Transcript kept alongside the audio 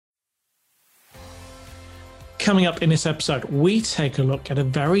Coming up in this episode, we take a look at a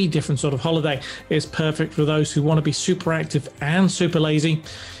very different sort of holiday. It's perfect for those who want to be super active and super lazy.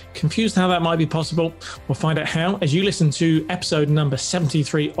 Confused how that might be possible? We'll find out how as you listen to episode number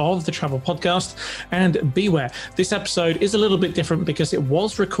 73 of the Travel Podcast. And beware, this episode is a little bit different because it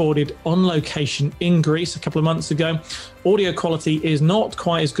was recorded on location in Greece a couple of months ago. Audio quality is not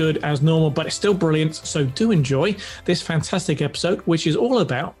quite as good as normal, but it's still brilliant. So do enjoy this fantastic episode, which is all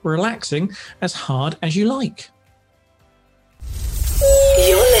about relaxing as hard as you like.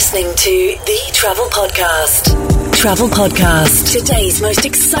 You're listening to the Travel Podcast. Travel Podcast. Today's most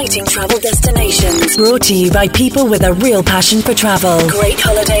exciting travel destinations. Brought to you by people with a real passion for travel. Great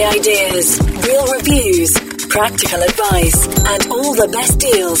holiday ideas, real reviews, practical advice, and all the best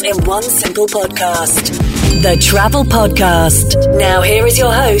deals in one simple podcast. The Travel Podcast. Now here is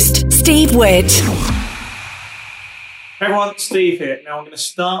your host, Steve Witt. Hey everyone, Steve here. Now I'm going to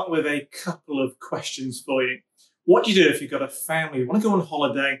start with a couple of questions for you. What do you do if you've got a family, you want to go on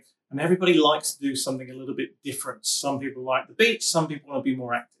holiday, and everybody likes to do something a little bit different? Some people like the beach, some people want to be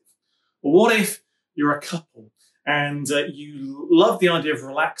more active. Well, what if you're a couple and you love the idea of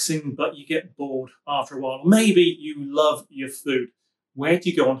relaxing, but you get bored after a while? Maybe you love your food. Where do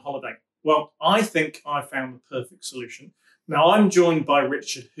you go on holiday? Well, I think I found the perfect solution. Now, I'm joined by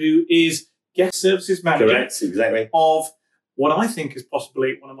Richard, who is guest services manager. Correct, exactly. Of what I think is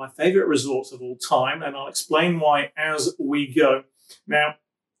possibly one of my favourite resorts of all time, and I'll explain why as we go. Now,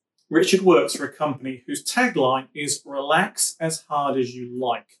 Richard works for a company whose tagline is relax as hard as you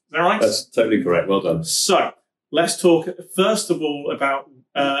like. Is that right? That's totally correct. Well done. So let's talk first of all about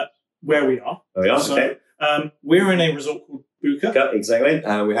where we are. There we are, so, okay. We're in a resort called Buka. Exactly.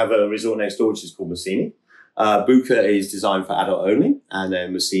 We have a resort next door, which is called Messini. Buka is designed for adult only, and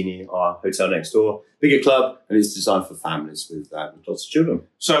then Messini, our hotel next door, bigger club, and it's designed for families with lots of children.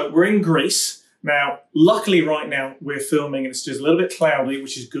 So we're in Greece. Now, luckily right now we're filming and it's just a little bit cloudy,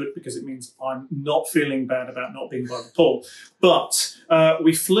 which is good because it means I'm not feeling bad about not being by the pool. But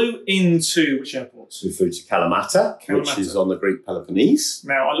we flew into which airports? We flew to Kalamata, which is on the Greek Peloponnese.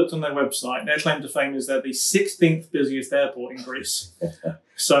 Now, I looked on their website. Their claim to fame is they're the 16th busiest airport in Greece.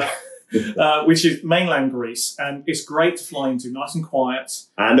 So, which is mainland Greece. And it's great to fly into, nice and quiet.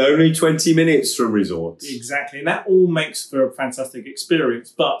 And only 20 minutes from resort. Exactly. And that all makes for a fantastic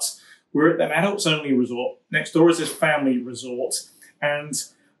experience. But we're at an adults-only resort. Next door is this family resort. And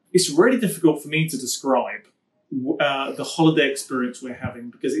it's really difficult for me to describe the holiday experience we're having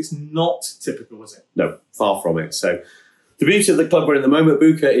because it's not typical, is it? No, far from it. So the beauty of the club we're in the moment,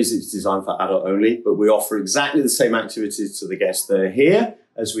 Buka, is it's designed for adult only, but we offer exactly the same activities to the guests that are here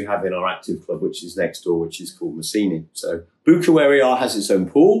as we have in our active club, which is next door, which is called Messini. So Buka, where we are, has its own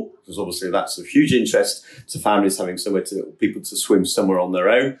pool, because obviously that's of huge interest to families having somewhere to people to swim somewhere on their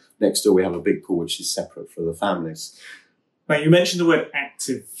own. Next door, we have a big pool, which is separate for the families. Now, you mentioned the word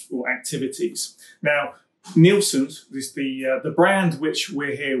active or activities. Now, Nielsen's is the brand which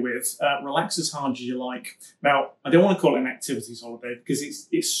we're here with. Relax as hard as you like. Now, I don't want to call it an activities holiday because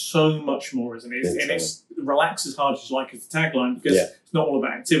it's so much more, isn't it? And it's relax as hard as you like is the tagline because it's not all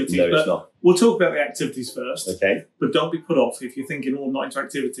about activities. No, but it's not. We'll talk about the activities first. Okay. But don't be put off if you're thinking, oh, I'm not into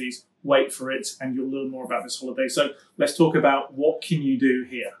activities. Wait for it and you'll learn more about this holiday. So let's talk about what can you do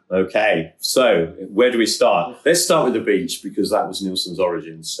here. Okay, so where do we start? Let's start with the beach because that was Nielsen's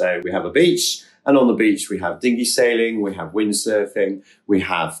origins. So we have a beach. And on the beach, we have dinghy sailing, we have windsurfing, we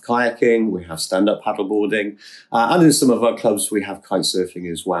have kayaking, we have stand-up paddleboarding. And in some of our clubs, we have kite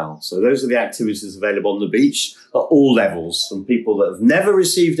surfing as well. So those are the activities available on the beach at all levels. Some people that have never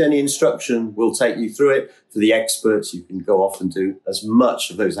received any instruction will take you through it. For the experts, you can go off and do as much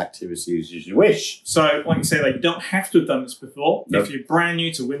of those activities as you wish. So, like you say, you don't have to have done this before. Nope. If you're brand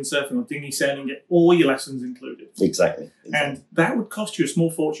new to windsurfing or dinghy sailing, get all your lessons included. Exactly. And that would cost you a small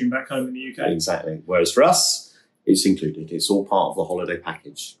fortune back home in the UK. Exactly. Whereas for us, it's included. It's all part of the holiday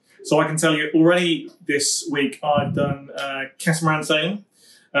package. So I can tell you already this week I've done catamaran sailing.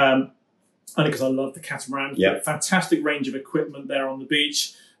 Only because I love the catamaran. Yep. Fantastic range of equipment there on the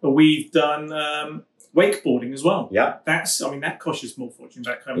beach. We've done wakeboarding as well. Yeah. That costs you a small fortune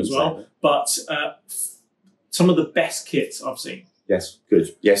back home as well. But some of the best kits I've seen. Yes,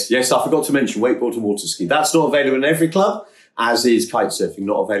 good. Yes. I forgot to mention wakeboard and water ski. That's not available in every club, as is kite surfing,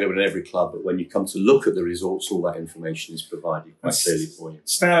 not available in every club. But when you come to look at the resorts, all that information is provided quite clearly for you.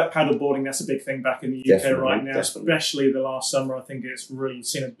 Stand-up paddleboarding, that's a big thing back in the UK right now, especially the last summer. I think it's really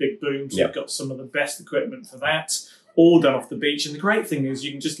seen a big boom. So you've got some of the best equipment for that, all done off the beach. And the great thing is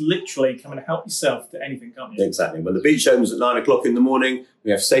you can just literally come and help yourself to anything, can't you? Exactly. When the beach opens at 9 o'clock in the morning,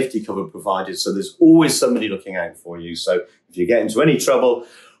 we have safety cover provided. So there's always somebody looking out for you. So if you get into any trouble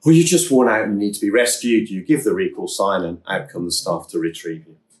or you're just worn out and need to be rescued, you give the recall sign and out come the staff to retrieve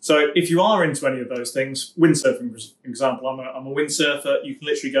you. So if you are into any of those things, windsurfing, for example, I'm a windsurfer, you can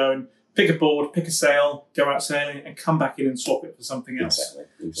literally go and pick a board, pick a sail, go out sailing and come back in and swap it for something else.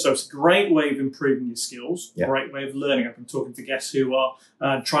 Exactly. So it's a great way of improving your skills, great way of learning. I've been talking to guests who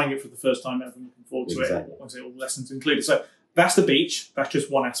are trying it for the first time ever and looking forward to it. Obviously, all the lessons included. So that's the beach. That's just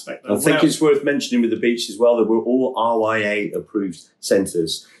one aspect. I think it's worth mentioning with the beach as well that we're all RYA approved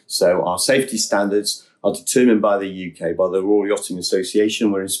centres. So our safety standards are determined by the UK, by the Royal Yachting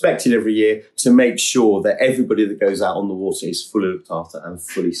Association. We're inspected every year to make sure that everybody that goes out on the water is fully looked after and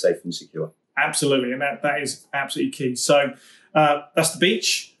fully safe and secure. Absolutely, and that is absolutely key. So that's the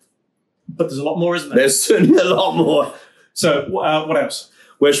beach, but there's a lot more, isn't there? There's certainly a lot more. So what else?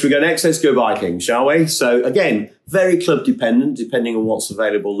 Where should we go next? Let's go biking, shall we? So again, very club dependent, depending on what's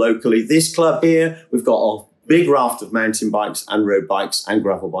available locally. This club here, we've got a big raft of mountain bikes and road bikes and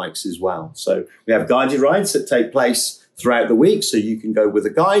gravel bikes as well. So we have guided rides that take place throughout the week. So you can go with a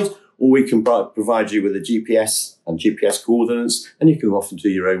guide, or we can provide you with a GPS and GPS coordinates, and you can often do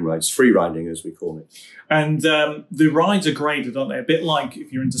your own rides, free riding as we call it. And the rides are graded, aren't they? A bit like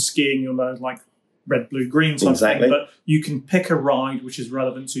if you're into skiing, you'll know like red, blue, green type thing, but you can pick a ride which is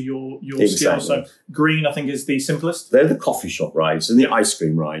relevant to your skill. So green, I think, is the simplest. They're the coffee shop rides and the ice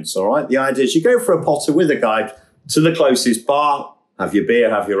cream rides, all right? The idea is you go for a potter with a guide to the closest bar, have your beer,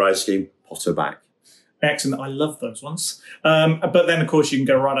 have your ice cream, potter back. Excellent. I love those ones. But then, of course, you can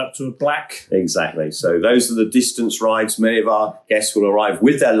go right up to a black. Exactly. So those are the distance rides. Many of our guests will arrive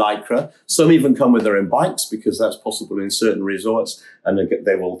with their Lycra. Some even come with their own bikes because that's possible in certain resorts, and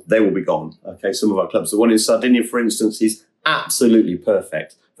they will be gone. Okay. Some of our clubs, the one in Sardinia, for instance, is absolutely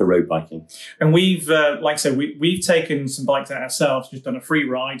perfect for road biking. And we've, like I said, we've taken some bikes out ourselves, just done a free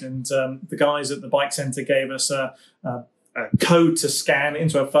ride, and the guys at the bike centre gave us a code to scan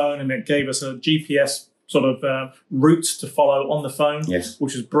into a phone, and it gave us a GPS sort of route to follow on the phone, which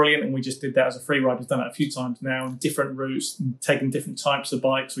was brilliant. And we just did that as a free ride. We've done it a few times now, and different routes, and taken different types of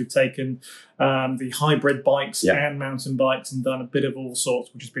bikes. We've taken the hybrid bikes and mountain bikes and done a bit of all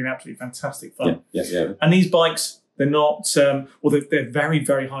sorts, which has been absolutely fantastic fun. And these bikes, they're not, they're very,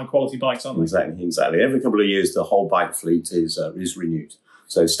 very high quality bikes, aren't they? Exactly. Every couple of years, the whole bike fleet is renewed.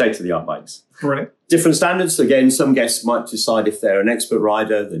 So state-of-the-art bikes. Brilliant. Different standards. Again, some guests might decide if they're an expert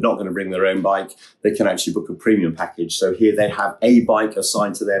rider, they're not going to bring their own bike, they can actually book a premium package. So here they have a bike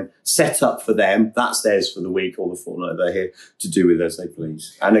assigned to them, set up for them. That's theirs for the week or the fortnight they're here to do with as they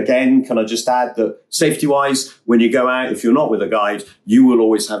please. And again, can I just add that safety-wise, when you go out, if you're not with a guide, you will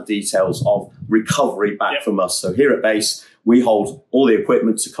always have details of recovery back from us. So here at base, we hold all the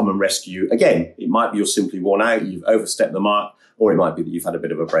equipment to come and rescue you. Again, it might be you're simply worn out, you've overstepped the mark, or it might be that you've had a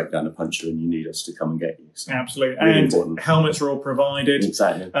bit of a breakdown, a puncture, and you need us to come and get you. So absolutely. Really and important. Helmets are all provided.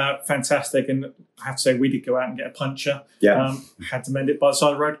 Exactly. Fantastic. And I have to say, we did go out and get a puncture. Yeah. Had to mend it by the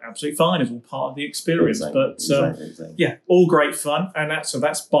side of the road. Absolutely fine. It's all part of the experience. Exactly. But yeah, all great fun. And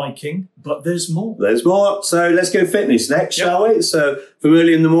that's biking, but there's more. There's more. So let's go fitness next, shall we? So from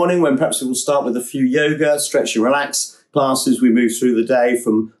early in the morning, when perhaps we'll start with a few yoga, stretch and relax classes, we move through the day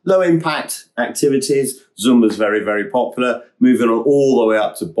from low impact activities. Zumba's very, very popular, moving on all the way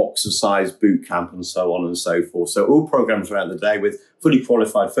up to boxercise, boot camp, and so on and so forth. So all programs throughout the day with fully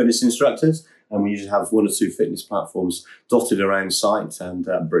qualified fitness instructors. And we usually have 1 or 2 fitness platforms dotted around site, and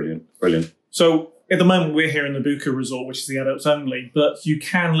brilliant. So at the moment, we're here in the Buca Resort, which is the adults only, but you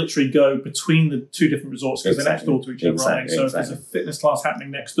can literally go between the 2 different resorts because they're next door to each other, aren't they? So if there's a fitness class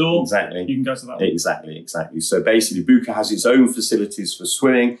happening next door, you can go to that one. Exactly. So basically, Buca has its own facilities for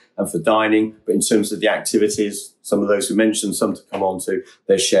swimming and for dining, but in terms of the activities, some of those we mentioned, some to come on to,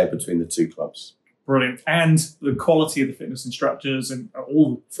 they're shared between the 2 clubs. Brilliant. And the quality of the fitness instructors and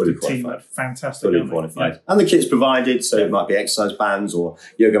all fully the team are fantastic. Fully qualified. Yeah. And the kit's provided, so it might be exercise bands or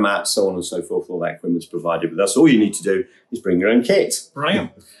yoga mats, so on and so forth. All that equipment's provided with us. All you need to do is bring your own kit.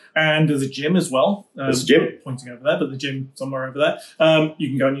 Brilliant. And there's a gym as well. There's a gym. Pointing over there, but the gym somewhere over there. You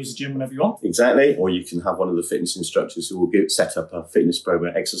can go and use the gym whenever you want. Exactly. Or you can have one of the fitness instructors who will set up a fitness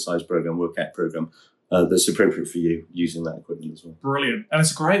program, exercise program, workout program that's appropriate for you using that equipment as well. Brilliant. And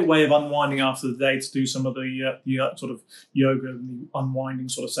it's a great way of unwinding after the day to do some of the sort of yoga and the unwinding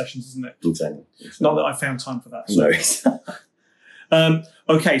sort of sessions, isn't it? Exactly. Not that I found time for that. So. No.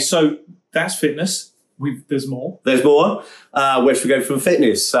 Okay, so that's fitness. There's more. There's more. Where should we go from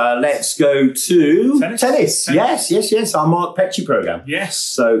fitness? Let's go to tennis. Yes. Our Mark Petchey program. Yes.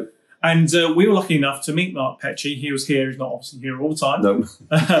 So And we were lucky enough to meet Mark Petchey. He was here. He's not obviously here all the time. No.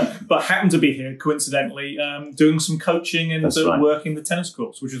 But happened to be here, coincidentally, doing some coaching and working the tennis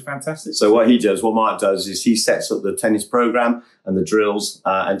courts, which was fantastic. So what Mark does is he sets up the tennis program and the drills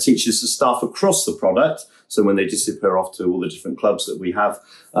and teaches the staff across the product. So when they disappear off to all the different clubs that we have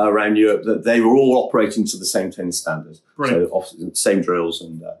around Europe, that they were all operating to the same tennis standards. Brilliant. So same drills.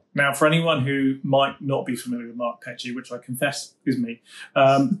 And Now, for anyone who might not be familiar with Mark Petchey, which I confess is me,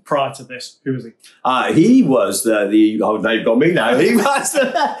 prior to this, who was he? He was they've got me now. He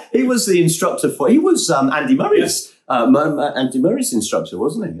was the instructor he was Andy Murray's. Yes. Andy Murray's instructor,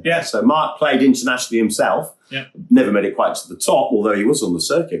 wasn't he? Yeah. So Mark played internationally himself. Yeah. Never made it quite to the top, although he was on the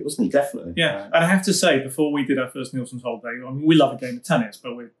circuit, wasn't he? Definitely. Yeah. And I have to say, before we did our first Nielsen's holiday, I mean, we love a game of tennis,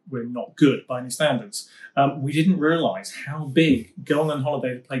 but we're not good by any standards. We didn't realise how big going on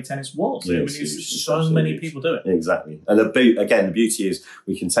holiday to play tennis was. Yeah, I mean, so many people do it. Exactly. And the beauty is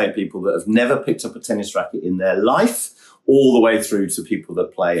we can take people that have never picked up a tennis racket in their life all the way through to people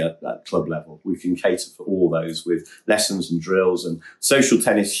that play at club level. We can cater for all those with lessons and drills, and social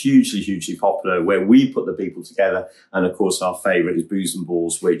tennis, hugely, hugely popular, where we put the people together. And of course, our favourite is Booze and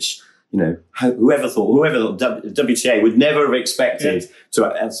Balls, which, whoever thought WTA would never have expected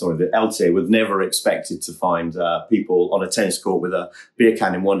the LTA would never have expected to find people on a tennis court with a beer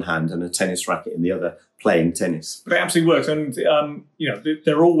can in one hand and a tennis racket in the other, playing tennis. But it absolutely works. And,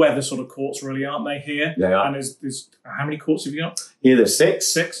 they're all weather sort of courts, really, aren't they, here? They are. And there's how many courts have you got? Here there's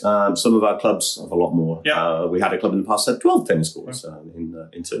 6. 6. Some of our clubs have a lot more. Yeah. We had a club in the past that had 12 tennis courts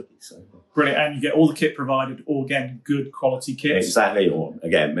in Turkey. So. Brilliant. And you get all the kit provided, all, again, good quality kits. Exactly. Or,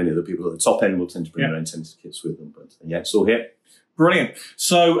 again, many of the people at the top end will tend to bring their own tennis kits with them. But, it's all here. Brilliant.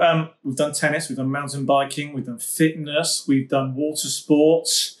 So we've done tennis, we've done mountain biking, we've done fitness, we've done water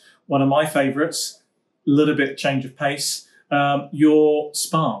sports. One of my favourites, a little bit change of pace, your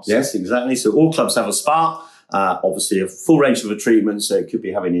spas. Yes, exactly. So all clubs have a spa. Obviously, a full range of treatments. So it could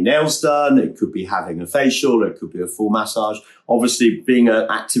be having your nails done, it could be having a facial, it could be a full massage. Obviously, being an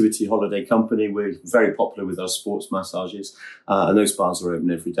activity holiday company, we're very popular with our sports massages, and those spas are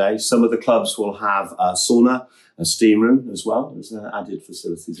open every day. Some of the clubs will have a sauna, a steam room as well as added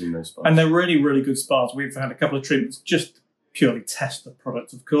facilities in those spas. And they're really, really good spas. We've had a couple of treatments just purely test the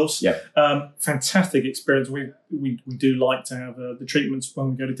product, of course. Yeah. Fantastic experience. We do like to have the treatments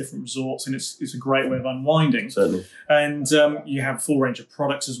when we go to different resorts, and it's a great way of unwinding. Certainly. And you have a full range of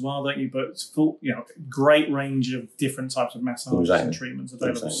products as well, don't you? But it's full, great range of different types of massages and treatments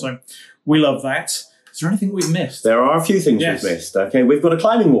available. So we love that. Is there anything we've missed? There are a few things we've missed. Okay, we've got a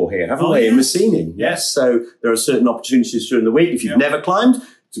climbing wall here, haven't we, in Messini? Yes. So there are certain opportunities during the week, if you've never climbed,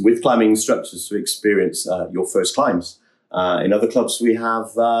 with climbing instructors to experience your first climbs. In other clubs, we have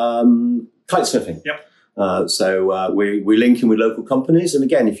kite surfing. Yep. So we link in with local companies. And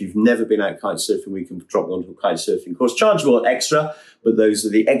again, if you've never been out kite surfing, we can drop you onto a kite surfing course. Chargeable extra, but those are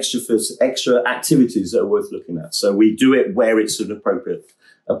the extra activities that are worth looking at. So we do it where it's an appropriate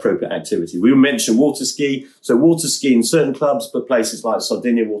activity. We mentioned water ski. So water ski in certain clubs, but places like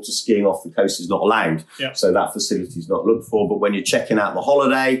Sardinia, water skiing off the coast is not allowed. Yep. So that facility is not looked for. But when you're checking out the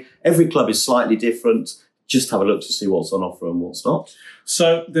holiday, every club is slightly different. Just have a look to see what's on offer and what's not.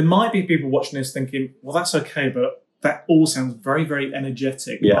 So there might be people watching this thinking, well, that's okay, but that all sounds very, very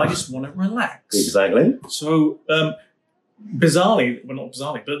energetic. Yeah. I just want to relax. Exactly. So bizarrely, well, not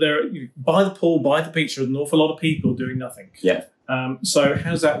bizarrely, but by the pool, by the beach, there's an awful lot of people doing nothing. Yeah. So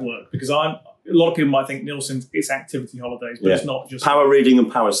how does that work? Because a lot of people might think Nielsen's, it's activity holidays, but it's not just... Power reading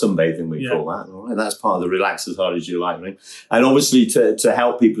and power sunbathing, we call that. All right? That's part of the relax as hard as you like. Right? And obviously, to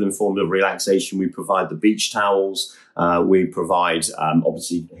help people informed of relaxation, we provide the beach towels. We provide,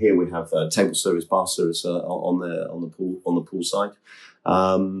 obviously, here we have table service, bar service on the pool side.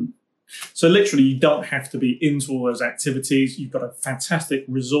 So literally, you don't have to be into all those activities. You've got a fantastic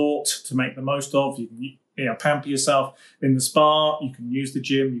resort to make the most of. You can pamper yourself in the spa. You can use the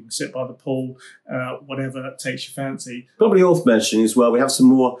gym. You can sit by the pool. Whatever takes your fancy. Probably worth mentioning as well, we have some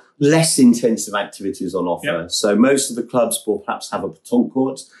more less intensive activities on offer. Yep. So most of the clubs will perhaps have a pétanque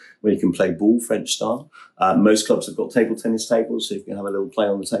court where you can play ball, French style. Most clubs have got table tennis tables, so you can have a little play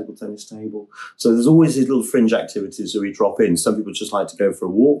on the table tennis table. So there's always these little fringe activities that we drop in. Some people just like to go for a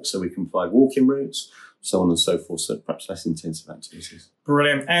walk, so we can provide walking routes, so on and so forth. So perhaps less intensive activities.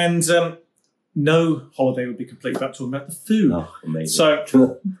 Brilliant. And no holiday would be complete without talking about the food. Oh, amazing. So,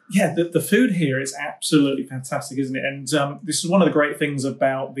 the food here is absolutely fantastic, isn't it? And this is one of the great things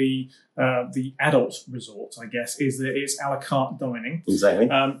about the adult resort, I guess, is that it's a la carte dining. Exactly.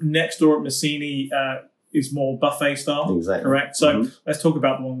 Next door at Messini is more buffet style. Exactly. Correct. So let's talk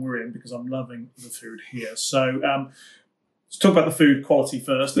about the one we're in, because I'm loving the food here. So Let's talk about the food quality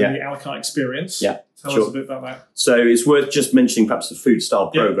first and Yeah. the a la carte experience. Yeah, Tell sure. us a bit about that. So it's worth just mentioning perhaps the food style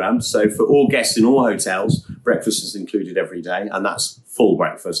Yeah. program. So for all guests in all hotels, breakfast is included every day, and that's full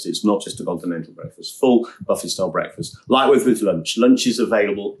breakfast. It's not just a continental breakfast, full buffet style breakfast. Likewise with lunch. Lunch is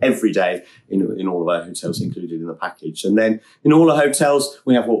available every day in all of our hotels, included in the package. And then in all our hotels,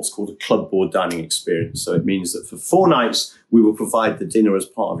 we have what's called a club board dining experience. So it means that for 4 nights, we will provide the dinner as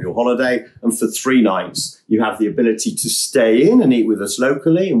part of your holiday. And for 3 nights, you have the ability to stay in and eat with us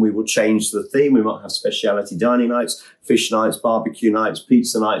locally. And we will change the theme. We might have specialty dining nights, fish nights, barbecue nights,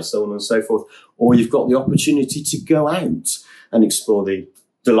 pizza nights, so on and so forth. Or you've got the opportunity to go out and explore the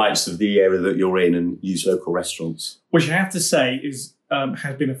delights of the area that you're in and use local restaurants. Which I have to say is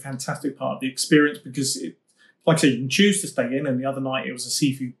has been a fantastic part of the experience because, like I said, you can choose to stay in. And the other night it was a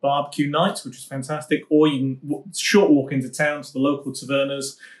seafood barbecue night, which was fantastic. Or you can short walk into town to the local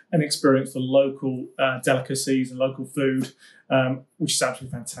tavernas and experience the local delicacies and local food, which is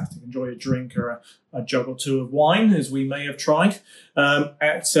absolutely fantastic. Enjoy a drink or a jug or two of wine, as we may have tried.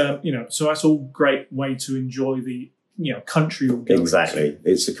 So that's all great way to enjoy the country you're going Exactly. to.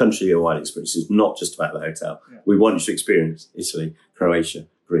 It's a country-wide experience. It's not just about the hotel. Yeah. We want you to experience Italy, Croatia,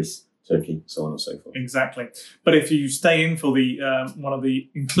 Greece, Turkey, so on and so forth. Exactly. But if you stay in for the one of the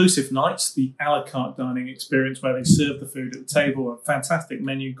inclusive nights, the a la carte dining experience where they serve the food at the table, a fantastic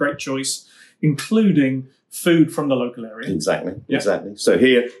menu, great choice, including food from the local area. Exactly, Yeah. exactly. So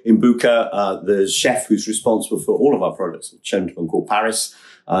here in Buca, the chef who's responsible for all of our products, a gentleman called Paris,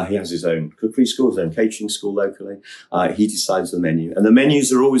 he has his own cookery school, his own catering school locally. He decides the menu. And the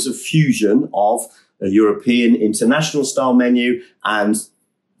menus are always a fusion of a European international style menu and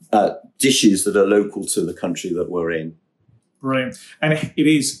dishes that are local to the country that we're in. Brilliant. And it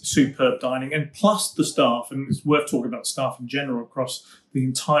is superb dining. And plus the staff, and it's worth talking about staff in general across the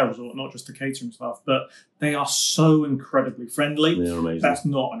entire resort, not just the catering staff, but they are so incredibly friendly. They're amazing. That's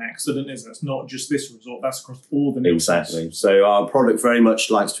not an accident, is it? It's not just this resort. That's across all the Nielsen's. Exactly. So our product very much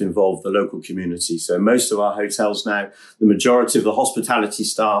likes to involve the local community. So most of our hotels now, the majority of the hospitality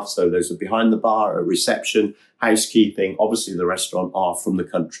staff, so those are behind the bar, at reception, housekeeping, obviously the restaurant, are from the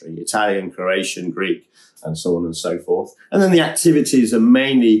country, Italian, Croatian, Greek, and so on and so forth. And then the activities are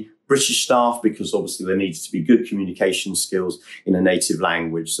mainly British staff because obviously there needs to be good communication skills in a native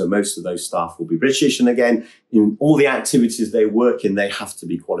language. So most of those staff will be British. And again, in all the activities they work in, they have to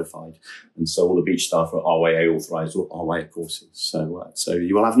be qualified. And so all the beach staff are RYA authorised or RYA courses. So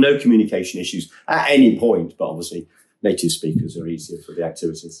you will have no communication issues at any point, but obviously native speakers are easier for the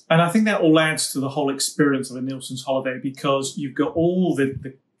activities. And I think that all adds to the whole experience of a Nielsen's holiday because you've got all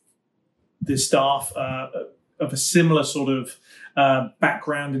the staff of a similar sort of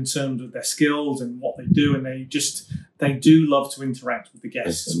background in terms of their skills and what they do, and they do love to interact with the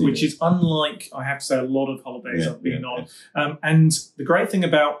guests, Yes, which is unlike, I have to say, a lot of holidays I've been on. Yeah. And the great thing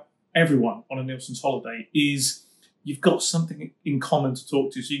about everyone on a Nielsen's holiday is you've got something in common to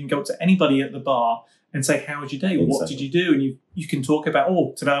talk to, so you can go to anybody at the bar and say, how was your day? What did you do? And you can talk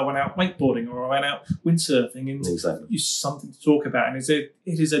about, today I went out wakeboarding or I went out windsurfing, and Exactly. it's something to talk about. And it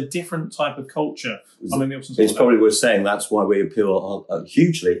is a different type of culture on a Nielsen's It's holiday. probably worth saying that's why we appeal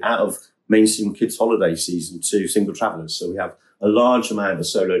hugely out of mainstream kids holiday season to single travellers. So we have a large amount of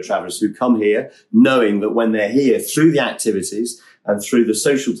solo travellers who come here knowing that when they're here through the activities and through the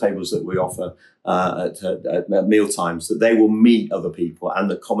social tables that we offer at meal times, that they will meet other people, and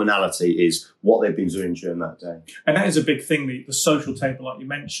the commonality is what they've been doing during that day. And that is a big thing, the social table, like you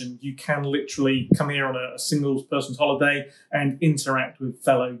mentioned. You can literally come here on a single person's holiday and interact with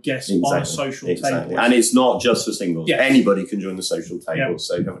fellow guests on a social table. And it's not just for singles. Yes. Anybody can join the social table. Yeah.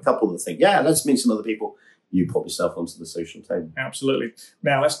 So you have a couple that think, let's meet some other people. You pop yourself onto the social table. Absolutely.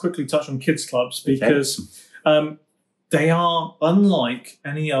 Now, let's quickly touch on kids clubs because they are unlike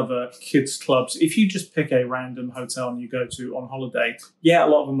any other kids clubs. If you just pick a random hotel and you go to on holiday, a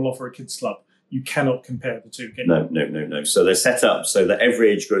lot of them will offer a kids club. You cannot compare the two, can you? No. So they're set up so that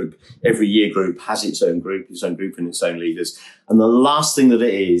every age group, every year group has its own group and its own leaders. And the last thing that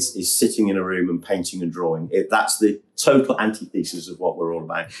it is sitting in a room and painting and drawing. That's the total antithesis of what we're all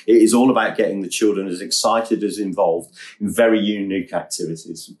about. It is all about getting the children as excited as involved in very unique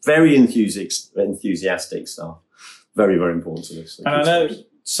activities, very enthusiastic staff. Very, very important to this. And I know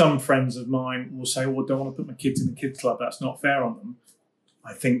some friends of mine will say, well, I don't want to put my kids in the kids club. That's not fair on them.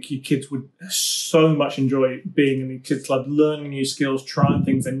 I think your kids would so much enjoy being in the kids club, learning new skills, trying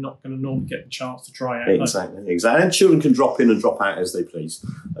things they're not going to normally get the chance to try out. Exactly. And children can drop in and drop out as they please.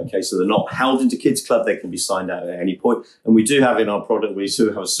 Okay, so they're not held into kids club. They can be signed out at any point. And we do have in our product, we do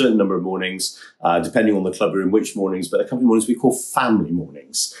have a certain number of mornings, depending on the club we're in, which mornings, but a couple of mornings we call family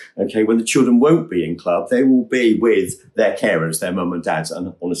mornings. Okay, when the children won't be in club, they will be with their carers, their mum and dads.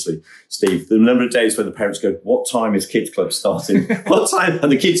 And honestly, Steve, the number of days when the parents go, what time is kids club starting? What time?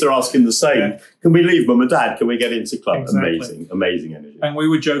 And the kids are asking the same. Yeah. Can we leave mum and dad? Can we get into club? Exactly. Amazing energy. And we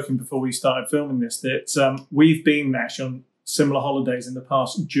were joking before we started filming this that we've been actually on similar holidays in the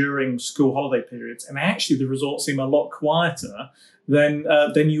past during school holiday periods, and actually the resorts seem a lot quieter than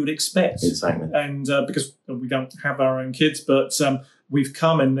you would expect. Exactly. And because we don't have our own kids, but we've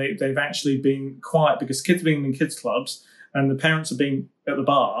come and they've actually been quiet because kids have been in kids clubs and the parents have been at the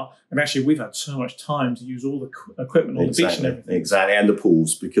bar, and actually we've had so much time to use all the equipment on the beach and everything. Exactly, and the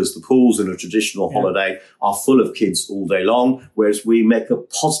pools, because the pools in a traditional holiday are full of kids all day long, whereas we make a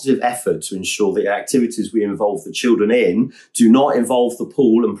positive effort to ensure the activities we involve the children in do not involve the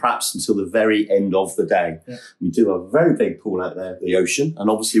pool and perhaps until the very end of the day. Yeah. We do have a very big pool out there, the ocean,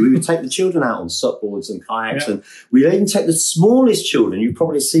 and obviously we would take the children out on supboards and kayaks, and we even take the smallest children, you've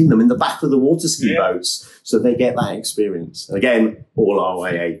probably seen them, in the back of the water ski boats, so they get that experience. And again, all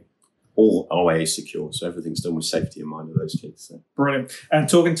RYA secure, so everything's done with safety in mind of those kids. So. Brilliant. And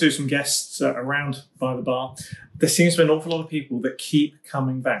talking to some guests around by the bar, there seems to be an awful lot of people that keep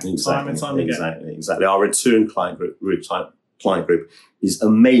coming back time and time again. Exactly. Our return client group is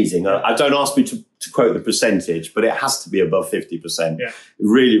amazing. Don't ask me to quote the percentage, but it has to be above 50%. Yeah.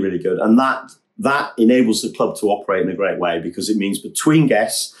 Really, really good. And that enables the club to operate in a great way, because it means between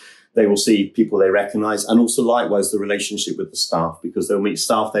guests, they will see people they recognise, and also likewise the relationship with the staff, because they'll meet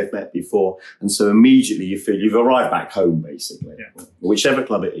staff they've met before. And so immediately you feel you've arrived back home, basically, whichever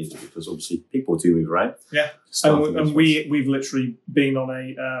club it is, because obviously people do move around. Yeah. And we've literally been on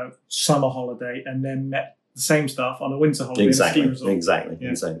a summer holiday and then met the same staff on a winter holiday in a ski resort.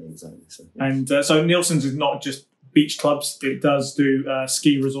 Exactly. So, And so Nielsen's is not just beach clubs, it does do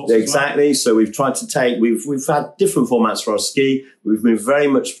ski resorts exactly as well. So we've tried to we've had different formats for our ski. We've moved very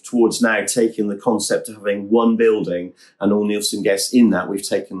much towards now taking the concept of having one building and all Nielsen guests in that. We've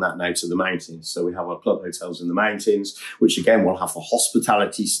taken that now to the mountains. So we have our club hotels in the mountains, which again will have the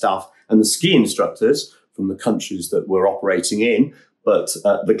hospitality staff and the ski instructors from the countries that we're operating in. But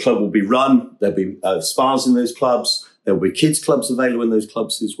the club will be run, there'll be spas in those clubs, there'll be kids clubs available in those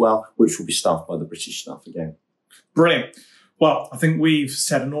clubs as well, which will be staffed by the British staff again. Brilliant. Well, I think we've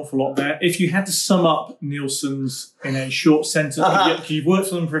said an awful lot there. If you had to sum up Nielsen's in a short sentence, you've worked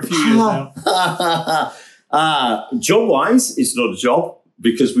for them for a few years now. Job-wise, it's not a job,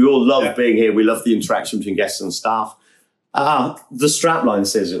 because we all love being here. We love the interaction between guests and staff. The strapline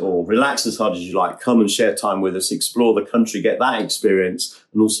says it all. Relax as hard as you like. Come and share time with us. Explore the country. Get that experience,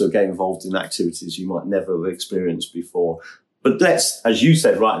 and also get involved in activities you might never have experienced before. But as you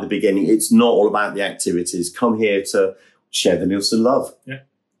said right at the beginning, it's not all about the activities. Come here to share the Nielsen love. Yeah.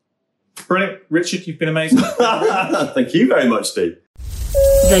 Brilliant. Richard, you've been amazing. Thank you very much, Steve.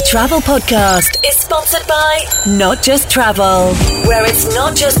 The Travel Podcast is sponsored by Not Just Travel, where it's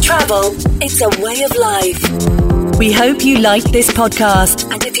not just travel, it's a way of life. We hope you liked this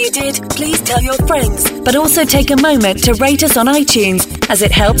podcast, and if you did, please tell your friends, but also take a moment to rate us on iTunes, as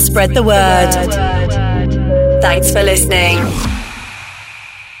it helps spread the word. Thanks for listening.